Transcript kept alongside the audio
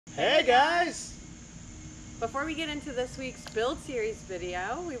Hey guys! Before we get into this week's build series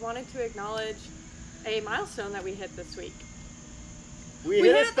video, we wanted to acknowledge a milestone that we hit this week. We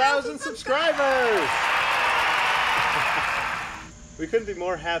hit 1,000 subscribers! We couldn't be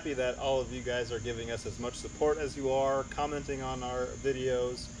more happy that all of you guys are giving us as much support as you are, commenting on our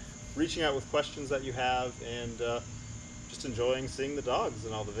videos, reaching out with questions that you have, and just enjoying seeing the dogs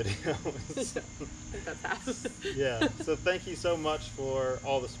in all the videos. I think that's half. Yeah, so thank you so much for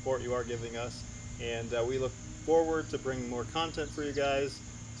all the support you are giving us, and we look forward to bringing more content for you guys,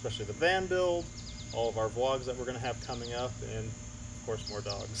 especially the van build, all of our vlogs that we're going to have coming up, and of course more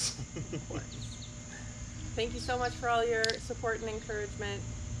dogs. Of course. Thank you so much for all your support and encouragement.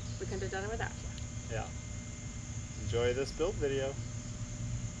 We couldn't have done it without you. Yeah. Enjoy this build video.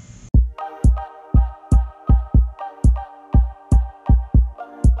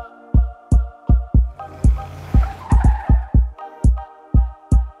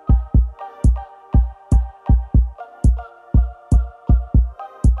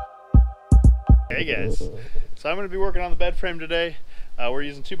 Hey guys, so I'm going to be working on the bed frame today. We're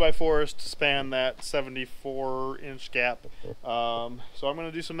using 2x4s to span that 74-inch gap. So I'm going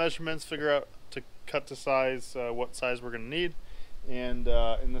to do some measurements, figure out to cut to size, what size we're going to need. And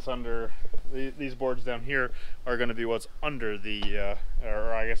in this these boards down here are going to be what's under the,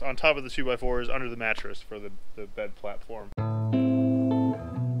 or I guess on top of the 2x4s, under the mattress for the bed platform.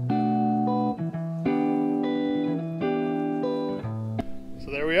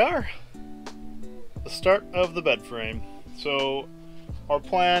 So there we are. The start of the bed frame. So our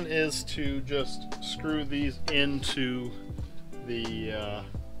plan is to just screw these into the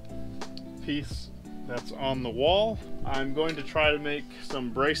piece that's on the wall. I'm going to try to make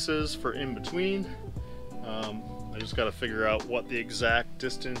some braces for in between. I just got to figure out what the exact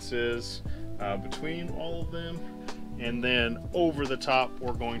distance is between all of them. And then over the top,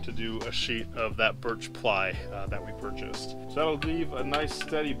 we're going to do a sheet of that birch ply that we purchased. So that'll leave a nice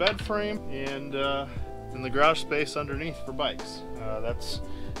steady bed frame and in the garage space underneath for bikes. That's,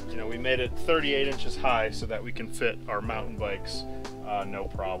 you know, we made it 38 inches high so that we can fit our mountain bikes no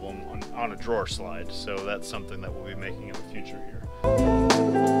problem on a drawer slide. So that's something that we'll be making in the future here.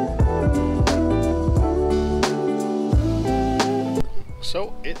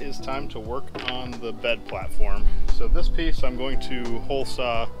 So it is time to work on the bed platform. So this piece I'm going to hole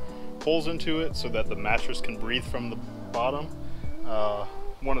saw holes into it so that the mattress can breathe from the bottom.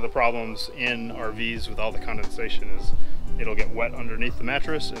 One of the problems in RVs with all the condensation is it'll get wet underneath the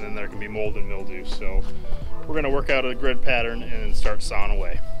mattress and then there can be mold and mildew. So we're going to work out a grid pattern and then start sawing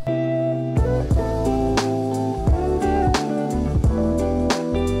away.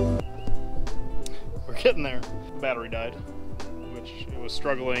 We're getting there. The battery died, which it was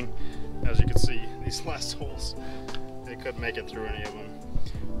struggling. As you can see, these last holes, they couldn't make it through any of them.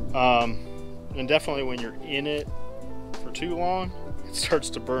 And definitely when you're in it for too long, it starts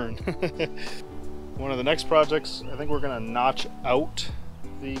to burn. One of the next projects, I think we're going to notch out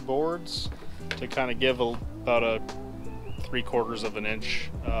the boards to kind of give about a 3/4 of an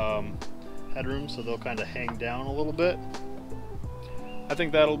inch headroom, so they'll kind of hang down a little bit. I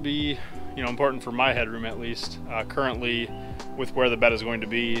think that'll be, you know, important for my headroom at least. Currently, with where the bed is going to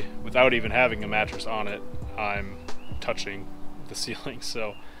be, without even having a mattress on it, I'm touching the ceiling.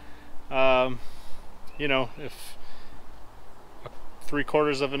 So, you know, if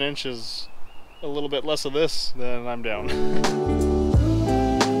 3/4 of an inch is a little bit less of this, then I'm down.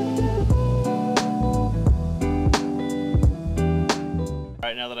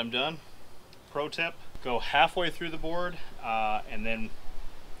 Alright, now that I'm done, pro tip, go halfway through the board and then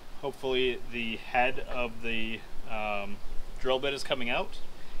hopefully the head of the drill bit is coming out,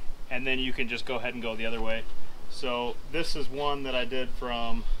 and then you can just go ahead and go the other way. So this is one that I did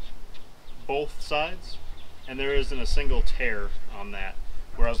from both sides, and there isn't a single tear on that,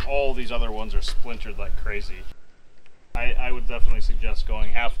 whereas all these other ones are splintered like crazy. I would definitely suggest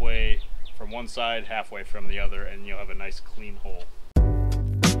going halfway from one side, halfway from the other, and you'll have a nice clean hole.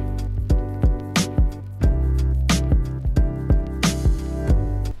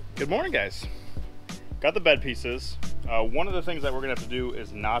 Good morning, guys. Got the bed pieces. One of the things that we're gonna have to do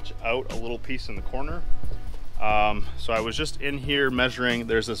is notch out a little piece in the corner. So I was just in here measuring.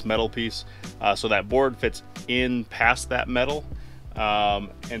 There's this metal piece, so that board fits in past that metal,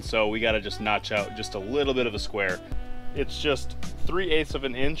 and so we got to just notch out just a little bit of a square. It's just 3/8 of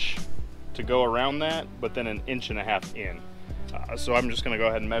an inch to go around that, but then 1.5 inches in. So I'm just going to go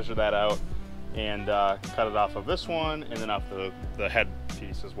ahead and measure that out and cut it off of this one and then off the head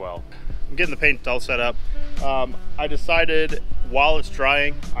piece as well. I'm getting the paint all set up. I decided while it's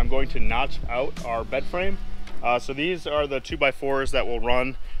drying, I'm going to notch out our bed frame. So these are the 2x4s that will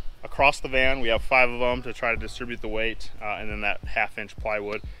run across the van. We have 5 of them to try to distribute the weight, and then that 1/2-inch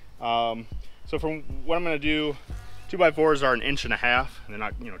plywood. So from what I'm going to do, 2x4s are 1.5 inches, and they're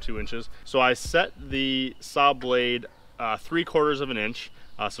not 2 inches. So I set the saw blade 3/4 of an inch,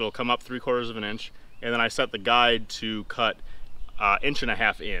 so it'll come up 3/4 of an inch, and then I set the guide to cut 1.5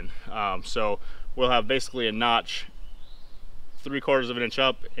 inches in. So we'll have basically a notch 3/4 of an inch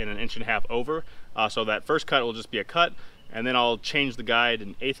up and 1.5 inches over. So that first cut will just be a cut, and then I'll change the guide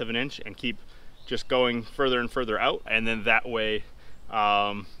 1/8 of an inch and keep just going further and further out. And then that way,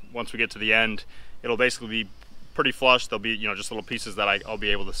 once we get to the end, it'll basically be pretty flush. There'll be just little pieces that I'll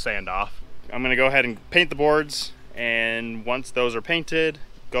be able to sand off. I'm gonna go ahead and paint the boards, and once those are painted,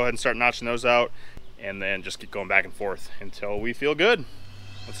 go ahead and start notching those out, and then just keep going back and forth until we feel good.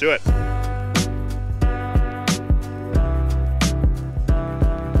 Let's do it.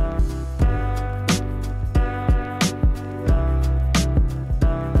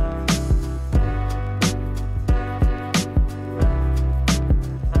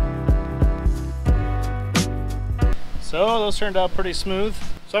 So those turned out pretty smooth.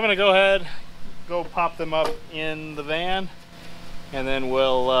 So I'm gonna go ahead, pop them up in the van, and then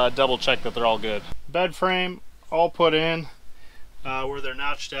we'll double check that they're all good. Bed frame all put in where they're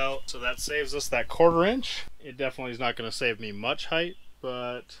notched out, so that saves us that 1/4 inch. It definitely is not gonna save me much height,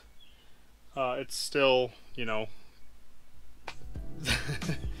 but it's still,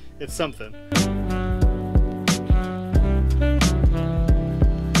 it's something.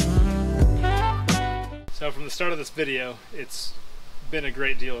 So from the start of this video, it's been a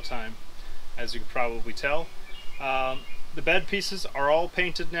great deal of time, as you can probably tell. The bed pieces are all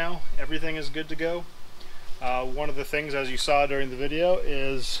painted now. Everything is good to go. One of the things, as you saw during the video,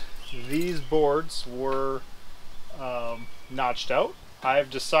 is these boards were notched out. I've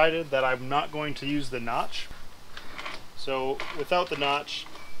decided that I'm not going to use the notch. So without the notch,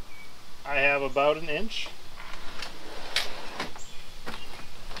 I have about 1 inch.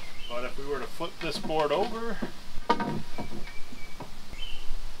 But if we were to flip this board over,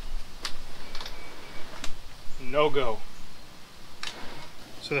 no go.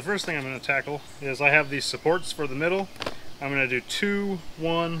 So the first thing I'm going to tackle is I have these supports for the middle. I'm going to do 2,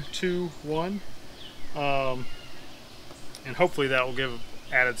 1, 2, 1. And hopefully that will give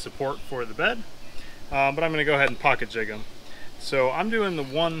added support for the bed. But I'm going to go ahead and pocket jig them. So I'm doing the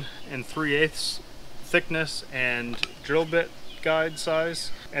 1 3/8 thickness and drill bit guide size,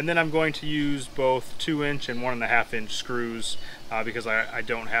 and then I'm going to use both 2-inch and 1.5 inch screws because I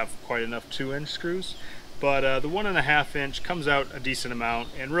don't have quite enough 2-inch screws. But the 1.5 inch comes out a decent amount,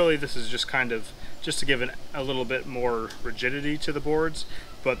 and really this is just kind of to give a little bit more rigidity to the boards,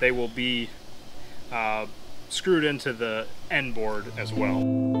 but they will be screwed into the end board as well.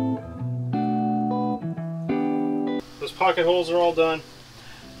 Those pocket holes are all done.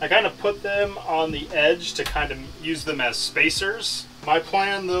 I kind of put them on the edge to kind of use them as spacers. My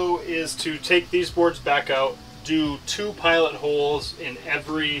plan though is to take these boards back out, do 2 pilot holes in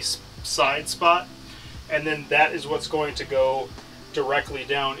every side spot, and then that is what's going to go directly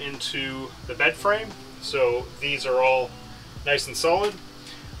down into the bed frame. So these are all nice and solid.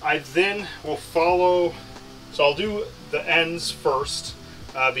 I then will follow, so I'll do the ends first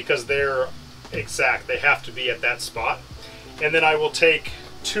because they're exact, they have to be at that spot. And then I will take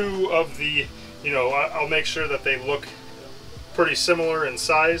 2 of the, I'll make sure that they look pretty similar in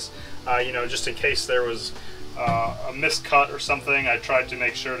size, just in case there was a miscut or something. I tried to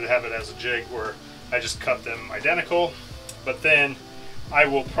make sure to have it as a jig where I just cut them identical. But then I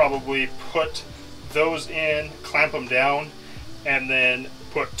will probably put those in, clamp them down, and then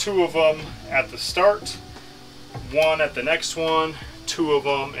put 2 of them at the start, 1 at the next one, 2 of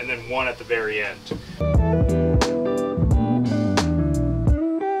them, and then 1 at the very end.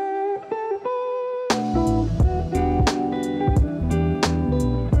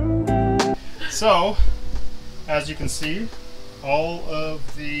 So, as you can see, all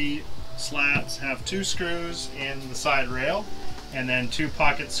of the slats have 2 screws in the side rail, and then 2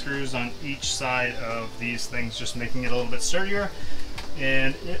 pocket screws on each side of these things, just making it a little bit sturdier.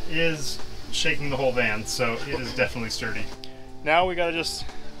 And it is shaking the whole van, so it is definitely sturdy. Now we gotta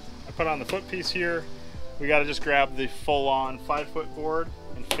I put on the foot piece here. We gotta just grab the full-on 5-foot board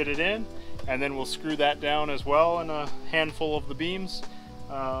and fit it in, and then we'll screw that down as well in a handful of the beams.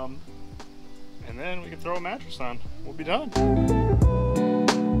 And then we can throw a mattress on. We'll be done.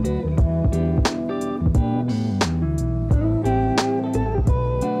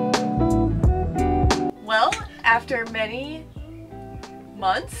 Well, after many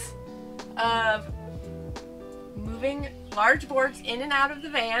months of moving large boards in and out of the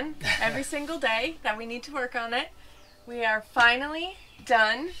van every single day that we need to work on it, we are finally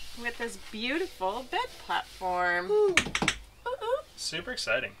done with this beautiful bed platform. Ooh. Ooh. Super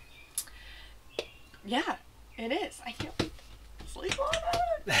exciting. Yeah, it is. I can't sleep on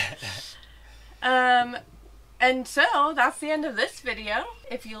it. And so that's the end of this video.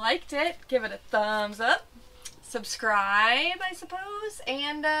 If you liked it, give it a thumbs up, subscribe, I suppose,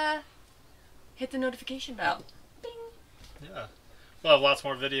 and hit the notification bell. Bing. Yeah. We'll have lots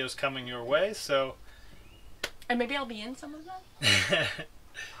more videos coming your way, so... And maybe I'll be in some of them.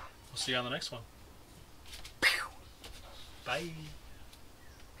 We'll see you on the next one. Bye.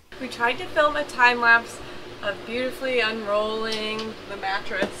 We tried to film a time lapse of beautifully unrolling the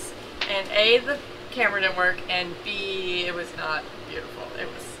mattress, and A, the camera didn't work, and B, it was not beautiful. It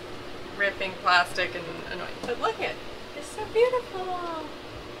was ripping plastic and annoying. But look it, it's so beautiful.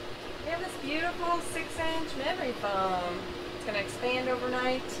 We have this beautiful 6-inch memory foam. It's gonna expand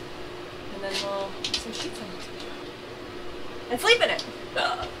overnight, and then we'll put some sheets on it and sleep in it.